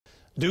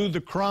Do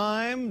the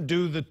crime,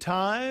 do the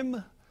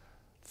time?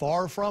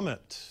 Far from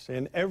it.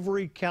 In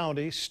every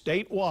county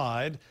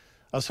statewide,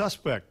 a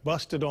suspect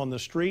busted on the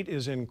street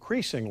is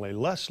increasingly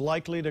less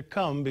likely to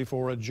come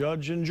before a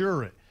judge and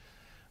jury.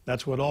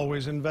 That's what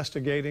Always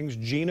Investigating's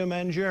Gina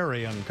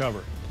Mangieri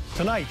uncovered.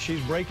 Tonight, she's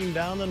breaking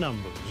down the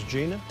numbers.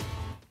 Gina?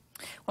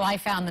 Well, I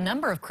found the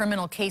number of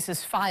criminal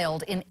cases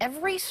filed in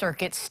every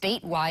circuit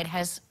statewide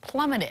has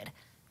plummeted.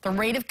 The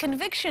rate of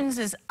convictions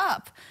is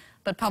up,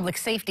 but public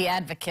safety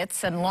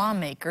advocates and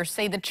lawmakers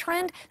say the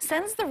trend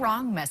sends the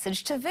wrong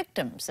message to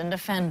victims and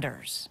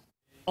offenders.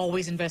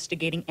 Always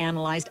Investigating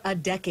analyzed a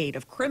decade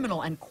of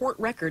criminal and court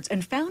records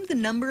and found the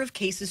number of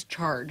cases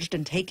charged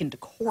and taken to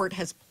court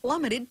has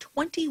plummeted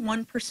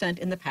 21%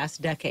 in the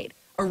past decade,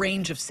 a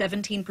range of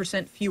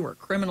 17% fewer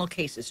criminal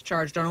cases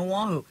charged on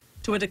Oahu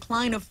to a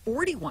decline of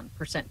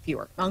 41%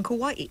 fewer on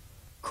Kauai.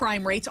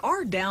 Crime rates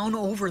are down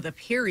over the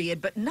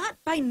period, but not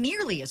by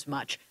nearly as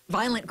much.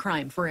 Violent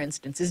crime, for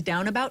instance, is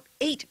down about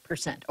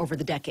 8% over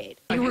the decade.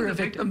 The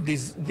victim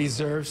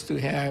deserves to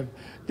have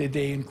the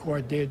day in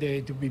court, their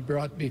day to be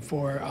brought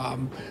before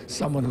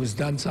someone who's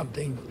done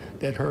something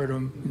that hurt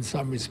them in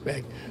some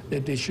respect,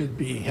 that they should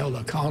be held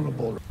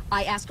accountable.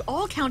 I asked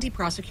all county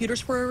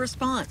prosecutors for a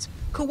response.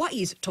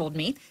 Kauai's told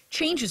me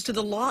changes to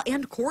the law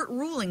and court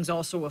rulings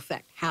also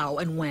affect how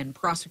and when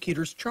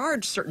prosecutors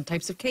charge certain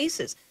types of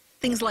cases.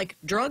 Things like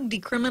drug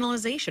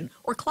decriminalization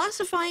or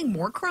classifying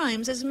more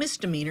crimes as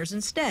misdemeanors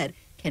instead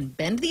can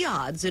bend the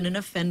odds in an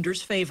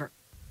offender's favor.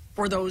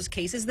 For those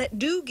cases that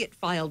do get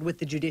filed with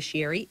the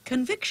judiciary,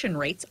 conviction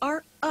rates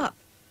are up.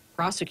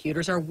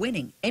 Prosecutors are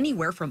winning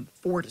anywhere from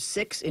 4 to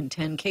 6 in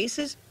 10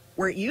 cases,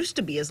 where it used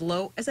to be as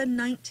low as a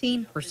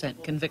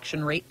 19%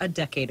 conviction rate a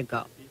decade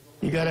ago.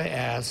 You got to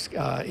ask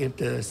if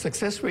the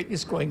success rate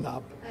is going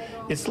up.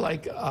 It's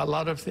like a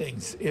lot of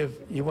things. If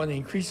you want to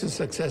increase the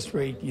success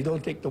rate, you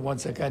don't take the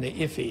ones that are kind of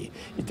iffy.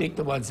 You take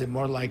the ones that are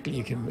more likely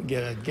you can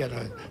get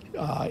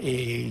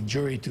a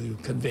jury to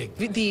convict.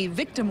 The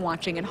victim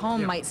watching at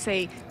home might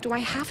say, do I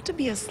have to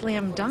be a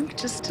slam dunk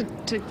just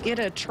to get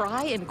a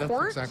try in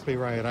court? That's exactly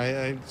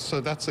right.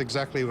 So that's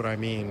exactly what I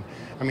mean.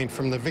 I mean,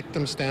 from the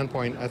victim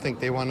standpoint, I think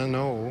they want to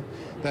know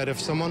that if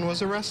someone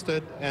was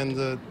arrested and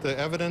the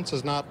evidence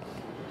is not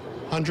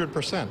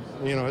 100%,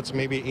 you know, it's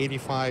maybe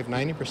 85,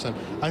 90%.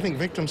 I think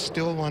victims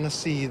still want to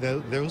see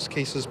those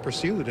cases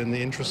pursued in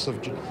the interests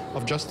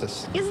of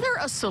justice. Is there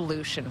a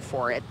solution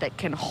for it that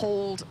can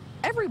hold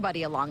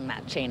everybody along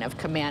that chain of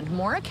command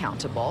more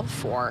accountable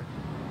for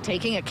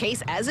taking a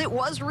case as it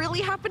was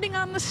really happening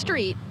on the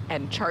street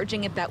and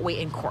charging it that way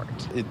in court?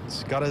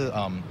 It's got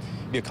to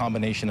be a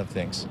combination of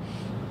things.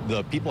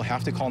 The people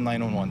have to call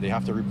 911. They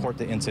have to report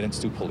the incidents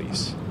to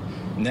police.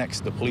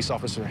 Next, the police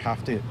officer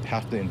have to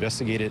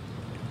investigate it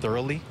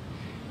thoroughly,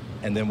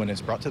 and then when it's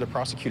brought to the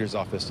prosecutor's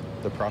office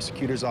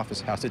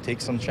has to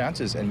take some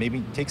chances and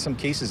maybe take some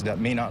cases that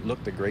may not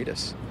look the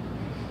greatest.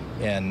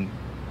 And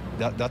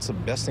that's the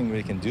best thing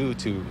we can do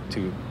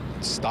to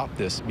stop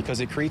this, because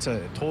it creates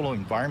a total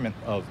environment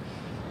of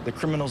the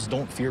criminals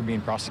don't fear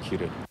being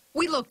prosecuted.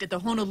 We looked at the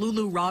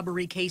Honolulu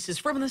robbery cases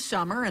from the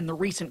summer and the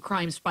recent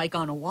crime spike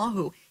on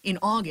Oahu. In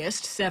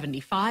August,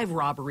 75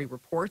 robbery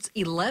reports,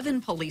 11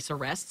 police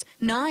arrests,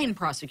 9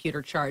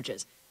 prosecutor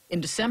charges.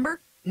 In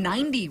December,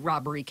 90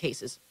 robbery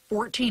cases,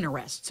 14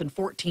 arrests, and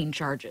 14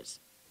 charges.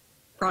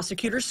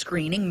 Prosecutor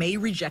screening may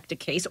reject a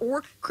case,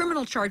 or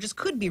criminal charges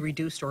could be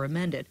reduced or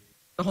amended.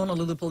 The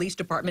Honolulu Police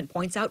Department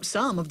points out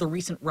some of the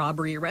recent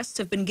robbery arrests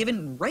have been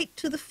given right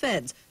to the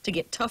feds to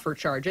get tougher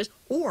charges,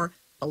 or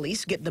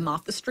police get them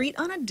off the street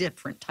on a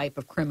different type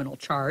of criminal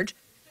charge.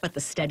 But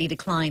the steady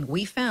decline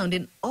we found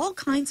in all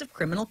kinds of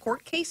criminal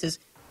court cases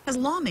has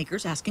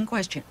lawmakers asking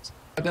questions.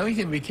 The only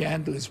thing we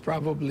can do is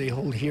probably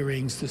hold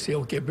hearings to say,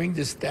 okay, bring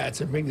the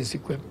stats and bring this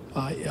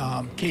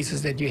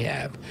cases that you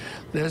have.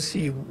 Let us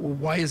see,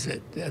 why is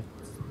it that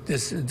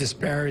this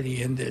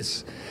disparity in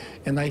this?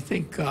 And I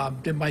think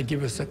that might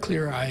give us a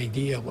clearer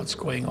idea of what's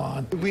going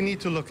on. We need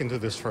to look into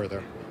this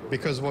further,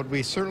 because what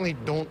we certainly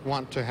don't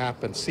want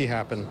to see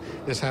happen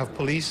is have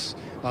police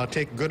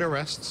take good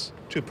arrests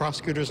to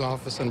prosecutor's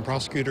office and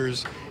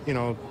prosecutors, you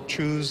know,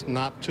 choose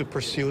not to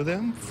pursue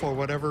them for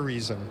whatever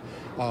reason.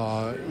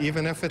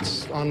 Even if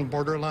it's on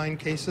borderline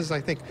cases, I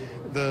think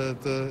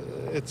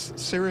it's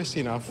serious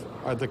enough,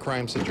 the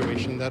crime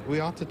situation, that we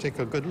ought to take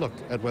a good look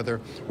at whether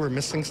we're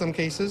missing some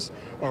cases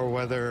or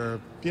whether,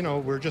 you know,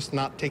 we're just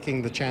not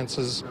taking the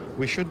chances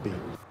we should be.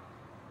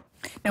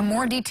 Now,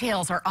 more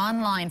details are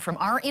online from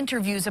our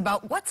interviews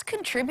about what's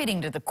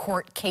contributing to the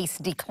court case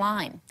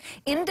decline,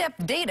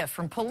 in-depth data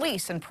from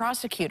police and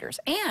prosecutors,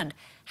 and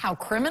how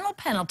criminal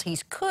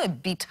penalties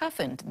could be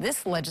toughened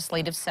this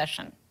legislative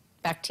session.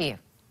 Back to you.